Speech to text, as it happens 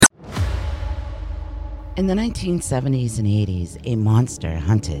In the 1970s and 80s, a monster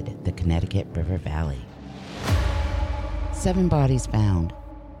hunted the Connecticut River Valley. 7 bodies found,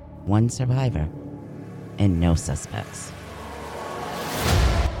 1 survivor, and no suspects.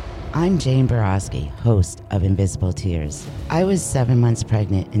 I'm Jane Borowski, host of Invisible Tears. I was 7 months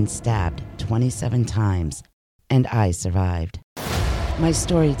pregnant and stabbed 27 times, and I survived. My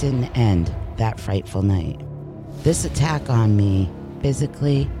story didn't end that frightful night. This attack on me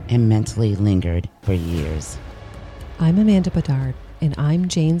physically and mentally lingered for years. I'm Amanda Bedard, and I'm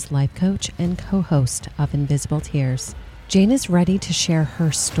Jane's life coach and co-host of Invisible Tears. Jane is ready to share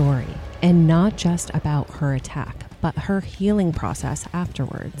her story, and not just about her attack, but her healing process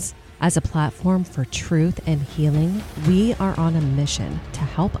afterwards. As a platform for truth and healing, we are on a mission to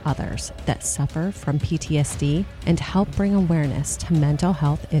help others that suffer from PTSD and help bring awareness to mental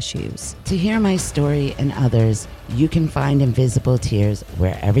health issues. To hear my story and others, you can find Invisible Tears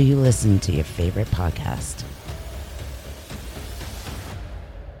wherever you listen to your favorite podcast.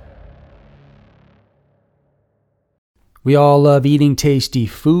 We all love eating tasty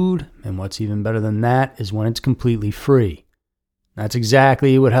food, and what's even better than that is when it's completely free. That's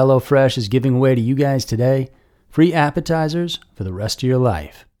exactly what HelloFresh is giving away to you guys today. Free appetizers for the rest of your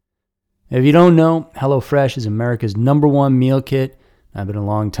life. If you don't know, HelloFresh is America's #1 meal kit. I've been a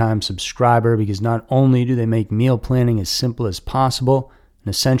long-time subscriber because not only do they make meal planning as simple as possible and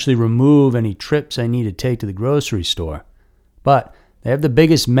essentially remove any trips I need to take to the grocery store, but they have the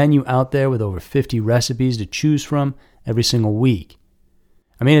biggest menu out there with over 50 recipes to choose from every single week.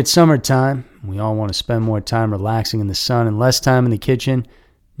 I mean, it's summertime. We all want to spend more time relaxing in the sun and less time in the kitchen.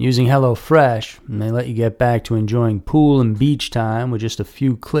 Using HelloFresh, and they let you get back to enjoying pool and beach time with just a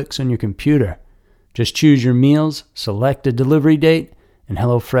few clicks on your computer. Just choose your meals, select a delivery date, and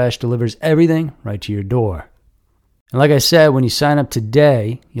HelloFresh delivers everything right to your door. And like I said, when you sign up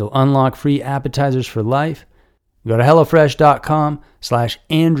today, you'll unlock free appetizers for life. Go to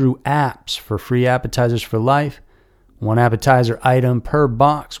HelloFresh.com/AndrewApps for free appetizers for life. 1 appetizer item per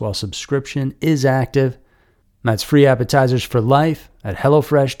box while subscription is active. That's free appetizers for life at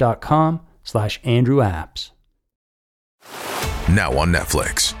HelloFresh.com/AndrewApps. Now on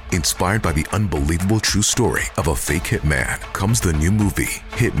Netflix, inspired by the unbelievable true story of a fake hitman, comes the new movie,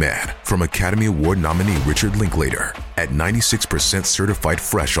 Hitman, from Academy Award nominee Richard Linklater. At 96% certified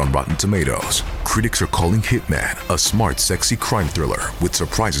fresh on Rotten Tomatoes, critics are calling Hitman a smart, sexy crime thriller with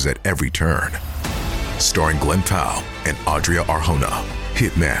surprises at every turn. Starring Glenn Powell and Adria Arjona,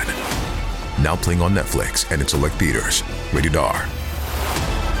 Hitman. Now playing on Netflix and in select theaters. Rated R.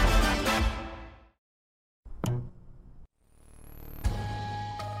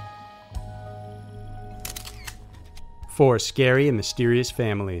 Four scary and mysterious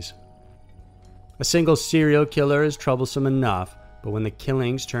families. A single serial killer is troublesome enough, but when the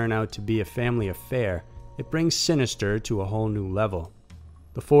killings turn out to be a family affair, it brings sinister to a whole new level.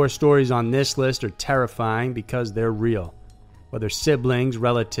 The 4 stories on this list are terrifying because they're real. Whether siblings,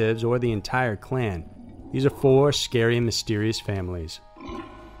 relatives, or the entire clan, these are 4 scary and mysterious families.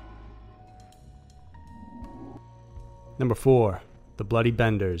 Number 4. The Bloody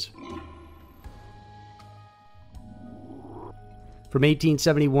Benders. From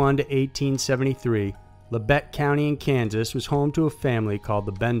 1871 to 1873, Labette County in Kansas was home to a family called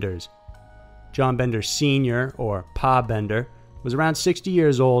the Benders. John Bender Sr., or Pa Bender, was around 60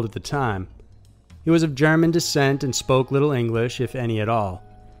 years old at the time. He was of German descent and spoke little English, if any at all.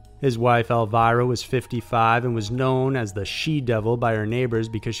 His wife Elvira was 55 and was known as the she-devil by her neighbors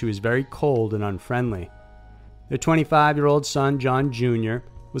because she was very cold and unfriendly. Their 25-year-old son, John Jr.,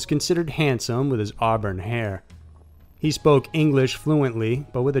 was considered handsome with his auburn hair. He spoke English fluently,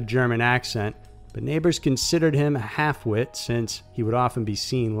 but with a German accent, but neighbors considered him a half-wit since he would often be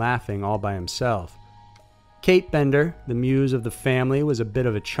seen laughing all by himself. Kate Bender, the muse of the family, was a bit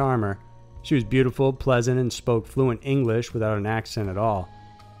of a charmer. She was beautiful, pleasant, and spoke fluent English without an accent at all.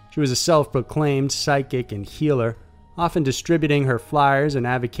 She was a self-proclaimed psychic and healer, often distributing her flyers and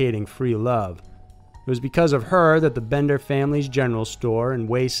advocating free love. It was because of her that the Bender family's general store and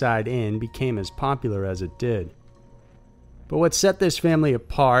Wayside Inn became as popular as it did. But what set this family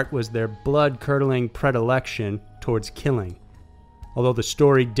apart was their blood-curdling predilection towards killing. Although the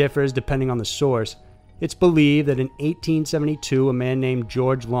story differs depending on the source, it's believed that in 1872 a man named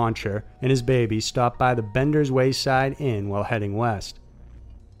George Launcher and his baby stopped by the Bender's Wayside Inn while heading west.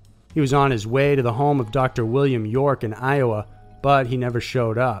 He was on his way to the home of Dr. William York in Iowa, but he never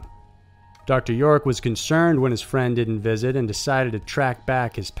showed up. Dr. York was concerned when his friend didn't visit and decided to track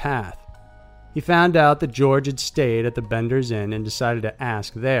back his path. He found out that George had stayed at the Bender's Inn and decided to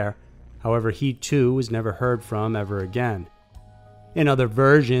ask there. However, he too was never heard from ever again. In other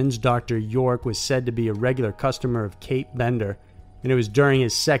versions, Dr. York was said to be a regular customer of Kate Bender, and it was during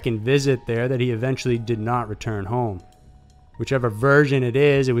his second visit there that he eventually did not return home. Whichever version it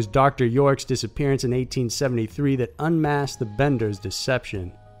is, it was Dr. York's disappearance in 1873 that unmasked the Benders'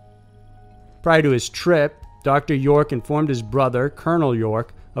 deception. Prior to his trip, Dr. York informed his brother, Colonel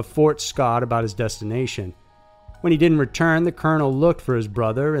York, of Fort Scott about his destination. When he didn't return, the colonel looked for his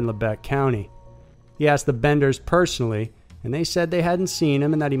brother in Labette County. He asked the Benders personally, and they said they hadn't seen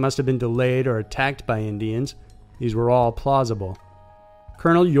him and that he must have been delayed or attacked by Indians. These were all plausible.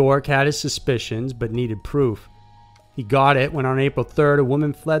 Colonel York had his suspicions, but needed proof. He got it when on April 3rd, a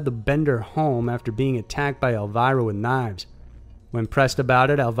woman fled the Bender home after being attacked by Elvira with knives. When pressed about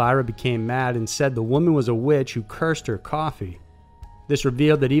it, Elvira became mad and said the woman was a witch who cursed her coffee. This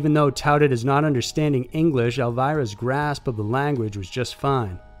revealed that even though touted as not understanding English, Elvira's grasp of the language was just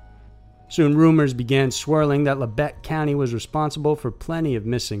fine. Soon rumors began swirling that Labette County was responsible for plenty of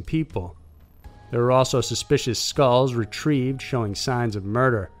missing people. There were also suspicious skulls retrieved showing signs of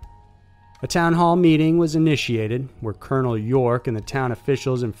murder. A town hall meeting was initiated where Colonel York and the town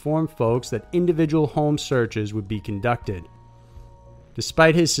officials informed folks that individual home searches would be conducted.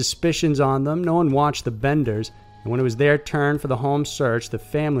 Despite his suspicions on them, no one watched the Benders, and when it was their turn for the home search, the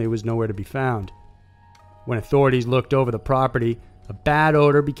family was nowhere to be found. When authorities looked over the property, a bad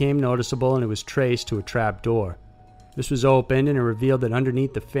odor became noticeable and it was traced to a trap door. This was opened and it revealed that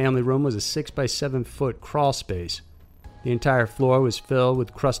underneath the family room was a 6 by 7 foot crawl space. The entire floor was filled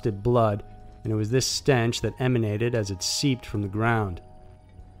with crusted blood, and it was this stench that emanated as it seeped from the ground.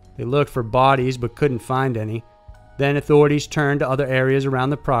 They looked for bodies but couldn't find any. Then authorities turned to other areas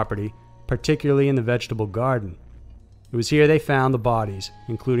around the property, particularly in the vegetable garden. It was here they found the bodies,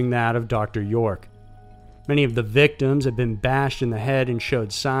 including that of Dr. York. Many of the victims had been bashed in the head and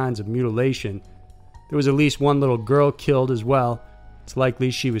showed signs of mutilation. There was at least one little girl killed as well. It's likely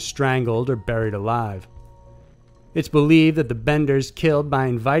she was strangled or buried alive. It's believed that the Benders killed by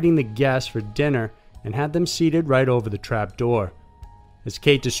inviting the guests for dinner and had them seated right over the trap door. As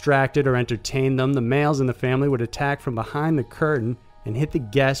Kate distracted or entertained them, the males in the family would attack from behind the curtain and hit the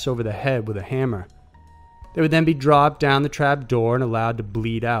guests over the head with a hammer. They would then be dropped down the trap door and allowed to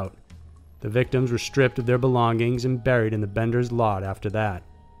bleed out. The victims were stripped of their belongings and buried in the Benders' lot after that.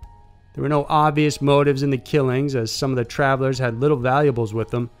 There were no obvious motives in the killings, as some of the travelers had little valuables with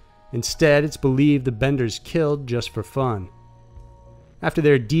them. Instead, it's believed the Benders killed just for fun. After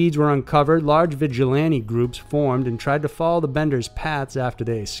their deeds were uncovered, large vigilante groups formed and tried to follow the Benders' paths after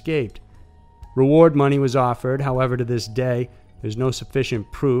they escaped. Reward money was offered, however, to this day, there's no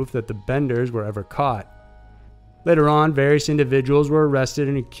sufficient proof that the Benders were ever caught. Later on, various individuals were arrested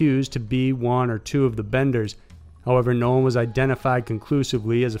and accused to be one or two of the Benders. However, no one was identified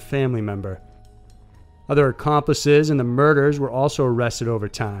conclusively as a family member. Other accomplices in the murders were also arrested over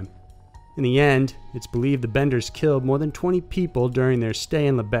time. In the end, it's believed the Benders killed more than 20 people during their stay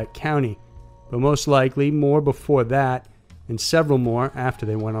in Labette County, but most likely more before that and several more after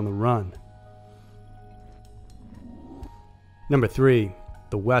they went on the run. Number 3.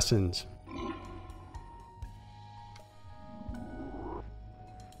 The Wessons.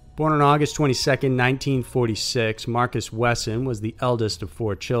 Born on August 22, 1946, Marcus Wesson was the eldest of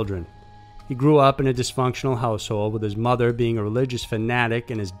 4 children. He grew up in a dysfunctional household, with his mother being a religious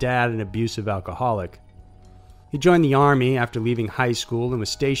fanatic and his dad an abusive alcoholic. He joined the Army after leaving high school and was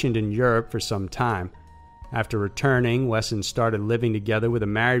stationed in Europe for some time. After returning, Wesson started living together with a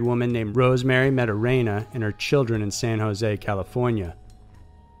married woman named Rosemary Medarena and her children in San Jose, California.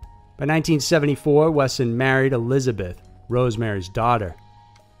 By 1974, Wesson married Elizabeth, Rosemary's daughter.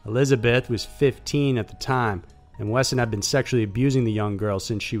 Elizabeth was 15 at the time, and Wesson had been sexually abusing the young girl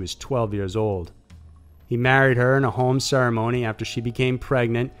since she was 12 years old. He married her in a home ceremony after she became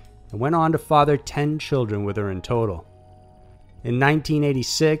pregnant and went on to father 10 children with her in total. In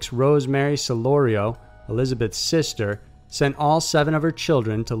 1986, Rosemary Solorio, Elizabeth's sister, sent all 7 of her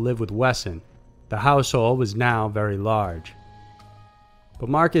children to live with Wesson. The household was now very large. But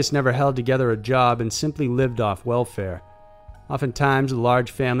Marcus never held together a job and simply lived off welfare. Oftentimes, the large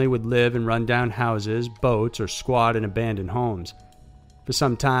family would live in run-down houses, boats, or squat in abandoned homes. For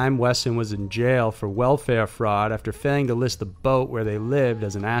some time, Wesson was in jail for welfare fraud after failing to list the boat where they lived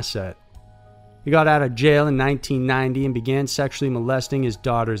as an asset. He got out of jail in 1990 and began sexually molesting his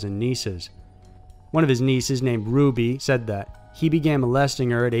daughters and nieces. One of his nieces, named Ruby, said that he began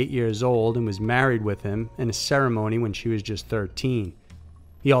molesting her at 8 years old and was married with him in a ceremony when she was just 13.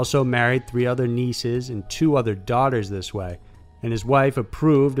 He also married 3 other nieces and 2 other daughters this way, and his wife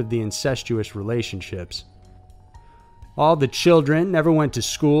approved of the incestuous relationships. All the children never went to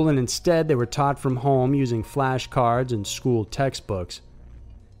school, and instead they were taught from home using flashcards and school textbooks.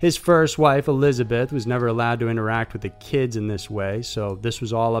 His first wife, Elizabeth, was never allowed to interact with the kids in this way, so this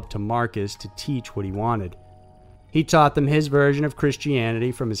was all up to Marcus to teach what he wanted. He taught them his version of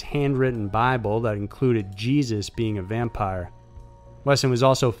Christianity from his handwritten Bible that included Jesus being a vampire. Wesson was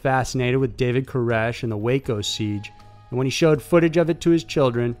also fascinated with David Koresh and the Waco siege, and when he showed footage of it to his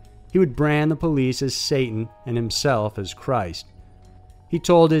children, he would brand the police as Satan and himself as Christ. He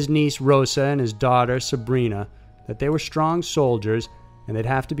told his niece Rosa and his daughter Sabrina that they were strong soldiers and they'd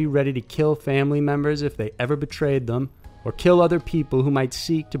have to be ready to kill family members if they ever betrayed them or kill other people who might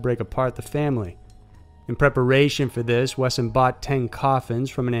seek to break apart the family. In preparation for this, Wesson bought 10 coffins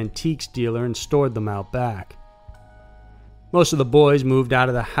from an antiques dealer and stored them out back. Most of the boys moved out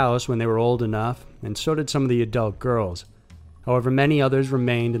of the house when they were old enough, and so did some of the adult girls. However, many others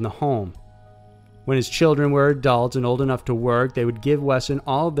remained in the home. When his children were adults and old enough to work, they would give Wesson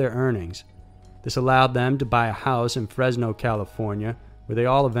all of their earnings. This allowed them to buy a house in Fresno, California, where they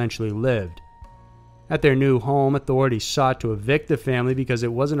all eventually lived. At their new home, authorities sought to evict the family because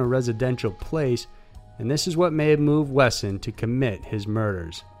it wasn't a residential place, and this is what may have moved Wesson to commit his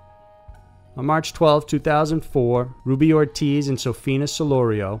murders. On March 12, 2004, Ruby Ortiz and Sofina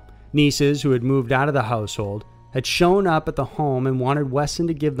Solorio, nieces who had moved out of the household, had shown up at the home and wanted Wesson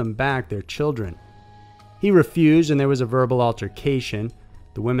to give them back their children. He refused and there was a verbal altercation.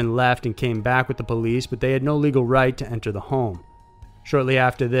 The women left and came back with the police, but they had no legal right to enter the home. Shortly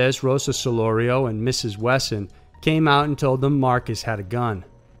after this, Rosa Solorio and Mrs. Wesson came out and told them Marcus had a gun.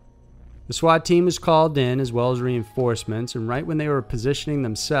 The SWAT team was called in as well as reinforcements, and right when they were positioning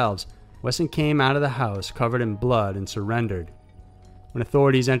themselves, Wesson came out of the house covered in blood and surrendered. When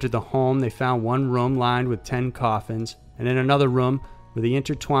authorities entered the home, they found one room lined with 10 coffins, and in another room were the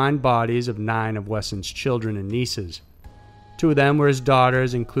intertwined bodies of 9 of Wesson's children and nieces. 2 of them were his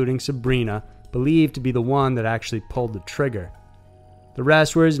daughters, including Sabrina, believed to be the one that actually pulled the trigger. The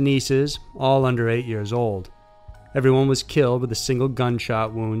rest were his nieces, all under 8 years old. Everyone was killed with a single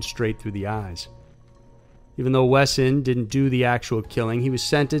gunshot wound straight through the eyes. Even though Wesson didn't do the actual killing, he was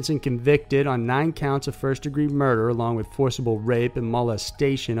sentenced and convicted on 9 counts of first-degree murder along with forcible rape and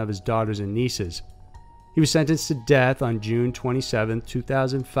molestation of his daughters and nieces. He was sentenced to death on June 27,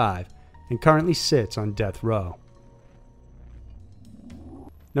 2005, and currently sits on death row.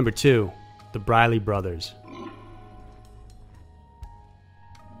 Number 2. The Briley Brothers.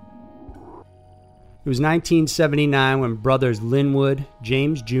 It was 1979 when brothers Linwood,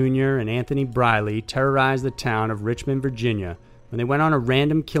 James Jr., and Anthony Briley terrorized the town of Richmond, Virginia, when they went on a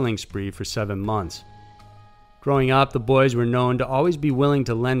random killing spree for 7 months. Growing up, the boys were known to always be willing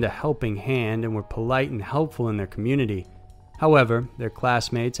to lend a helping hand and were polite and helpful in their community. However, their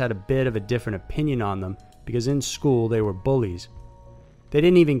classmates had a bit of a different opinion on them because in school they were bullies. They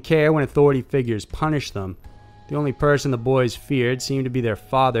didn't even care when authority figures punished them. The only person the boys feared seemed to be their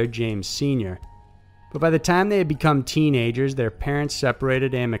father, James Sr., but by the time they had become teenagers, their parents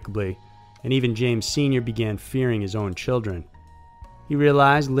separated amicably, and even James Sr. began fearing his own children. He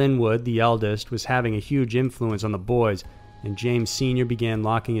realized Linwood, the eldest, was having a huge influence on the boys, and James Sr. began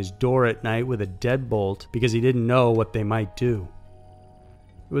locking his door at night with a deadbolt because he didn't know what they might do.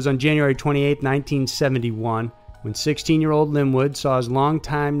 It was on January 28, 1971, when 16-year-old Linwood saw his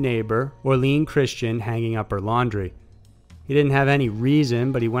longtime neighbor, Orlean Christian, hanging up her laundry. He didn't have any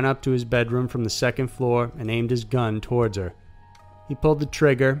reason, but he went up to his bedroom from the second floor and aimed his gun towards her. He pulled the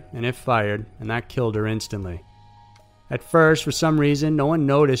trigger, and it fired, and that killed her instantly. At first, for some reason, no one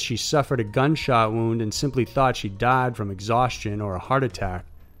noticed she suffered a gunshot wound and simply thought she died from exhaustion or a heart attack.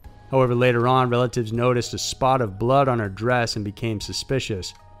 However, later on, relatives noticed a spot of blood on her dress and became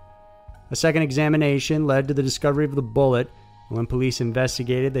suspicious. A second examination led to the discovery of the bullet, and when police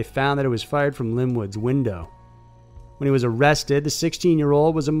investigated, they found that it was fired from Linwood's window. When he was arrested, the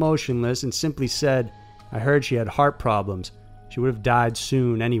 16-year-old was emotionless and simply said, "I heard she had heart problems. She would have died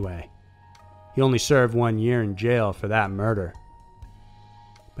soon anyway." He only served 1 year in jail for that murder.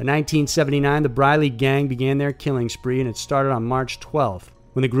 By 1979, the Briley gang began their killing spree, and it started on March 12th,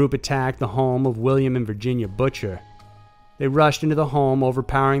 when the group attacked the home of William and Virginia Butcher. They rushed into the home,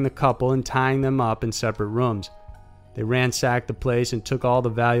 overpowering the couple and tying them up in separate rooms. They ransacked the place and took all the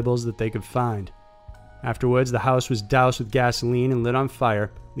valuables that they could find. Afterwards, the house was doused with gasoline and lit on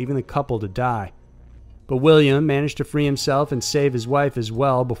fire, leaving the couple to die. But William managed to free himself and save his wife as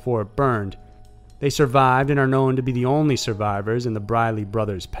well before it burned. They survived and are known to be the only survivors in the Briley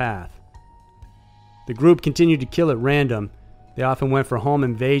brothers' path. The group continued to kill at random. They often went for home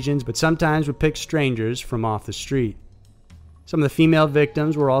invasions, but sometimes would pick strangers from off the street. Some of the female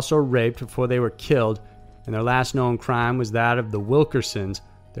victims were also raped before they were killed, and their last known crime was that of the Wilkersons,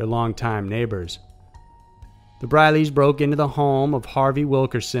 their longtime neighbors. The Brileys broke into the home of Harvey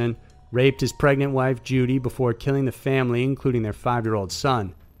Wilkerson, raped his pregnant wife Judy before killing the family, including their 5-year-old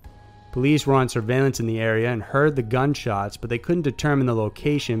son. Police were on surveillance in the area and heard the gunshots, but they couldn't determine the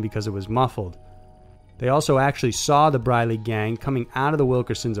location because it was muffled. They also actually saw the Briley gang coming out of the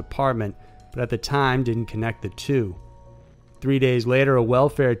Wilkersons' apartment, but at the time didn't connect the two. 3 days later, a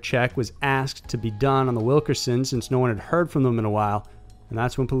welfare check was asked to be done on the Wilkersons since no one had heard from them in a while, and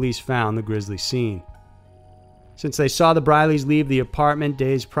that's when police found the grisly scene. Since they saw the Brileys leave the apartment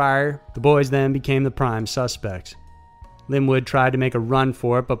days prior, the boys then became the prime suspects. Linwood tried to make a run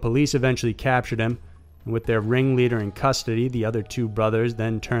for it, but police eventually captured him, and with their ringleader in custody, the other two brothers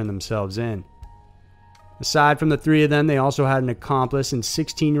then turned themselves in. Aside from the three of them, they also had an accomplice in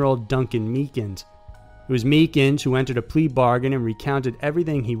 16-year-old Duncan Meekins. It was Meekins who entered a plea bargain and recounted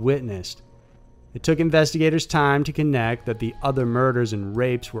everything he witnessed. It took investigators time to connect that the other murders and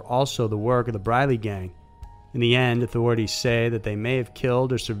rapes were also the work of the Briley gang. In the end, authorities say that they may have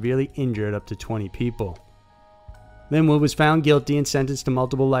killed or severely injured up to 20 people. Linwood was found guilty and sentenced to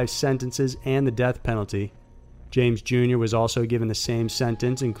multiple life sentences and the death penalty. James Jr. was also given the same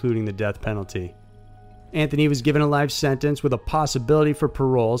sentence, including the death penalty. Anthony was given a life sentence with a possibility for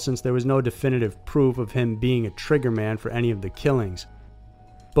parole since there was no definitive proof of him being a triggerman for any of the killings.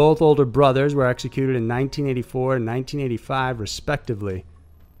 Both older brothers were executed in 1984 and 1985 respectively,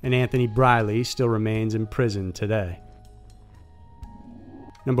 and Anthony Briley still remains in prison today.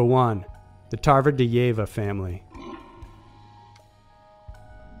 Number 1. The Tarverdyeva family.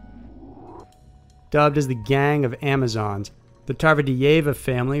 Dubbed as the Gang of Amazons, the Tarverdyeva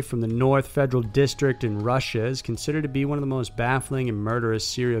family from the North Federal District in Russia is considered to be one of the most baffling and murderous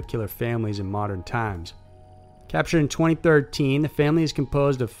serial killer families in modern times. Captured in 2013, the family is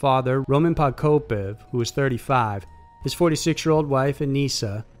composed of father Roman Podkopev, who was 35, his 46-year-old wife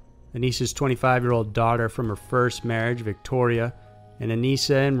Anisa, Anisa's 25-year-old daughter from her first marriage, Victoria, and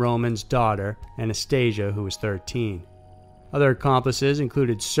Anisa and Roman's daughter, Anastasia, who was 13. Other accomplices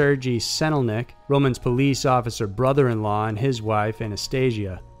included Sergei Senelnik, Roman's police officer brother-in-law, and his wife,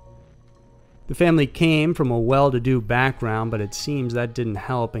 Anastasia. The family came from a well-to-do background, but it seems that didn't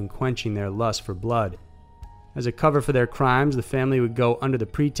help in quenching their lust for blood. As a cover for their crimes, the family would go under the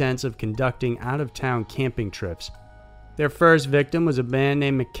pretense of conducting out-of-town camping trips. Their first victim was a man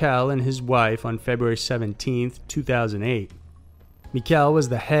named Mikhail and his wife on February 17, 2008. Mikhail was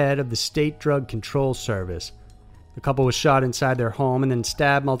the head of the State Drug Control Service. The couple was shot inside their home and then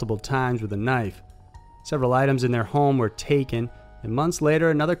stabbed multiple times with a knife. Several items in their home were taken, and months later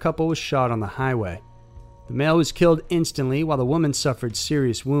another couple was shot on the highway. The male was killed instantly while the woman suffered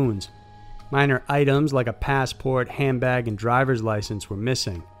serious wounds. Minor items like a passport, handbag, and driver's license were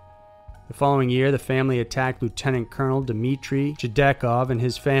missing. The following year, the family attacked Lieutenant Colonel Dmitry Chedekov and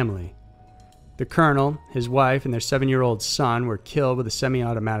his family. The colonel, his wife, and their 7-year-old son were killed with a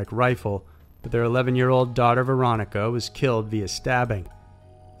semi-automatic rifle, but their 11-year-old daughter Veronica was killed via stabbing.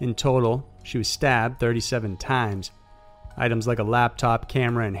 In total, she was stabbed 37 times. Items like a laptop,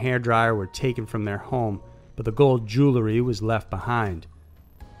 camera, and hairdryer were taken from their home, but the gold jewelry was left behind.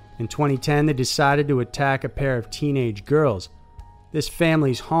 In 2010, they decided to attack a pair of teenage girls. This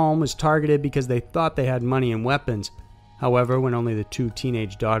family's home was targeted because they thought they had money and weapons. However, when only the 2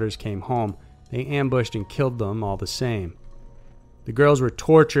 teenage daughters came home, they ambushed and killed them all the same. The girls were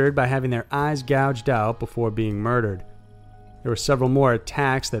tortured by having their eyes gouged out before being murdered. There were several more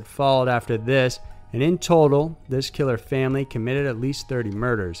attacks that followed after this, and in total, this killer family committed at least 30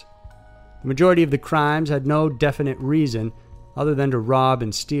 murders. The majority of the crimes had no definite reason other than to rob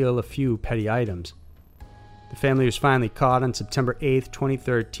and steal a few petty items. The family was finally caught on September 8,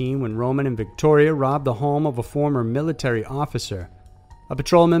 2013, when Roman and Victoria robbed the home of a former military officer. A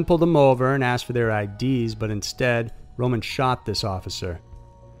patrolman pulled them over and asked for their IDs, but instead, Roman shot this officer.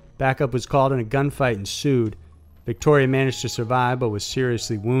 Backup was called and a gunfight ensued. Victoria managed to survive but was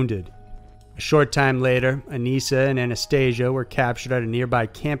seriously wounded. A short time later, Anisa and Anastasia were captured at a nearby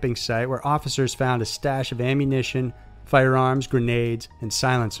camping site where officers found a stash of ammunition, firearms, grenades, and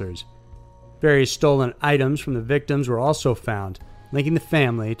silencers. Various stolen items from the victims were also found, linking the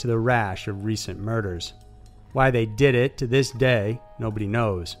family to the rash of recent murders. Why they did it, to this day, nobody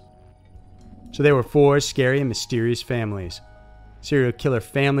knows. So there were 4 scary and mysterious families. Serial killer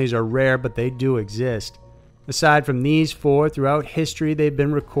families are rare, but they do exist. Aside from these 4, throughout history they've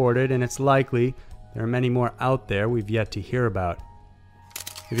been recorded, and it's likely there are many more out there we've yet to hear about.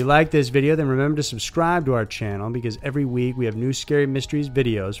 If you like this video, then remember to subscribe to our channel because every week we have new Scary Mysteries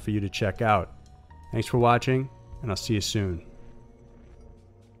videos for you to check out. Thanks for watching, and I'll see you soon.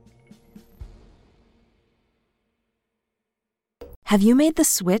 Have you made the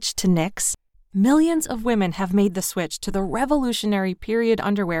switch to Knix? Millions of women have made the switch to the revolutionary period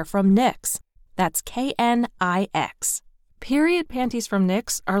underwear from Knix. That's Knix. Period panties from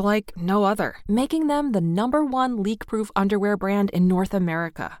Knix are like no other, making them the #1 leak-proof underwear brand in North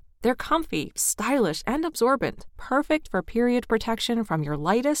America. They're comfy, stylish, and absorbent, perfect for period protection from your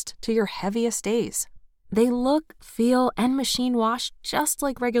lightest to your heaviest days. They look, feel, and machine wash just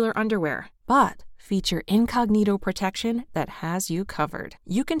like regular underwear, but feature incognito protection that has you covered.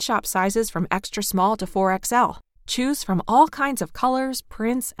 You can shop sizes from extra small to 4XL. Choose from all kinds of colors,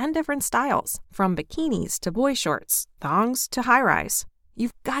 prints, and different styles, from bikinis to boy shorts, thongs to high-rise.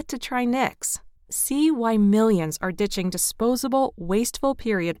 You've got to try Knix. See why millions are ditching disposable, wasteful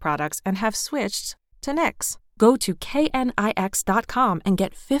period products and have switched to Knix. Go to knix.com and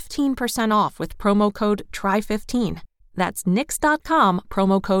get 15% off with promo code TRY15. That's knix.com,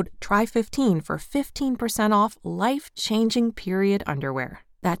 promo code TRY15 for 15% off life-changing period underwear.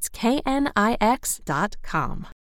 That's knix.com.